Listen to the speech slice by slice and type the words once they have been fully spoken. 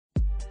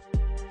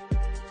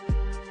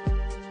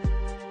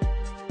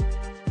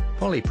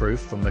Polyprufe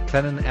from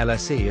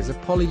Maclannan-LSE is a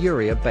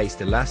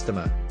polyurea-based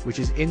elastomer, which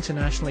is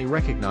internationally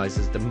recognized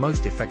as the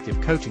most effective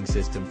coating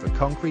system for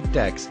concrete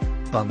decks,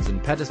 bunds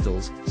and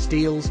pedestals,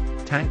 steels,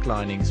 tank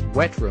linings,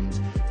 wet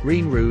rooms,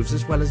 green roofs,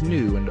 as well as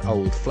new and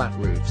old flat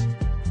roofs.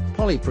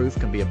 Polyprufe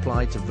can be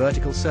applied to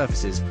vertical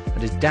surfaces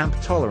and is damp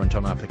tolerant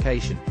on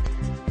application.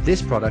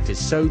 This product is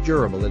so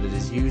durable that it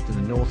is used in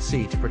the North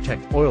Sea to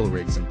protect oil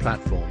rigs and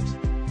platforms.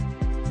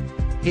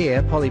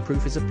 Here,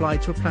 Polyprufe is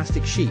applied to a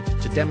plastic sheet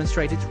to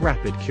demonstrate its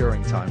rapid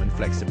curing time and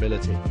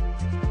flexibility.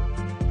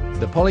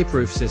 The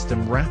Polyprufe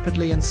system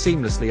rapidly and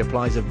seamlessly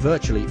applies a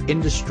virtually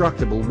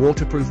indestructible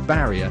waterproof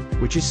barrier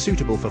which is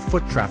suitable for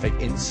foot traffic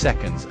in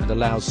seconds and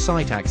allows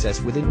site access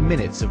within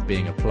minutes of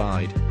being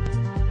applied.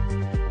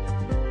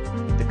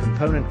 The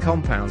component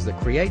compounds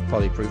that create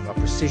Polyprufe are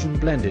precision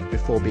blended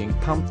before being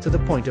pumped to the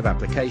point of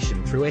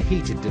application through a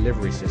heated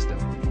delivery system.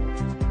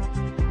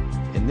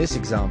 In this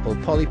example,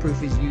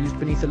 Polyprufe is used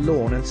beneath a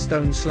lawn and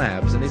stone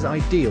slabs and is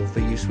ideal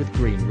for use with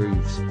green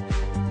roofs.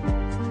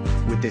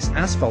 With this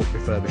asphalt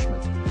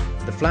refurbishment,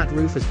 the flat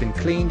roof has been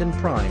cleaned and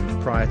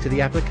primed prior to the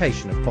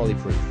application of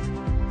Polyprufe.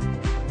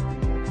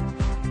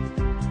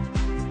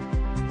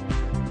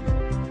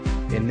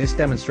 In this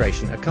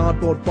demonstration, a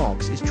cardboard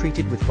box is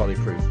treated with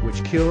Polyprufe,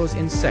 which cures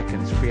in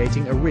seconds,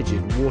 creating a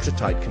rigid,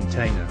 watertight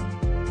container.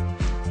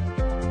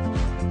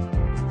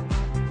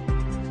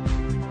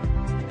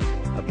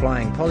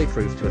 Applying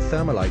Polyprufe to a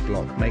thermalite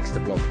block makes the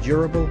block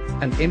durable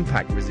and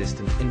impact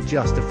resistant in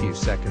just a few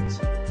seconds.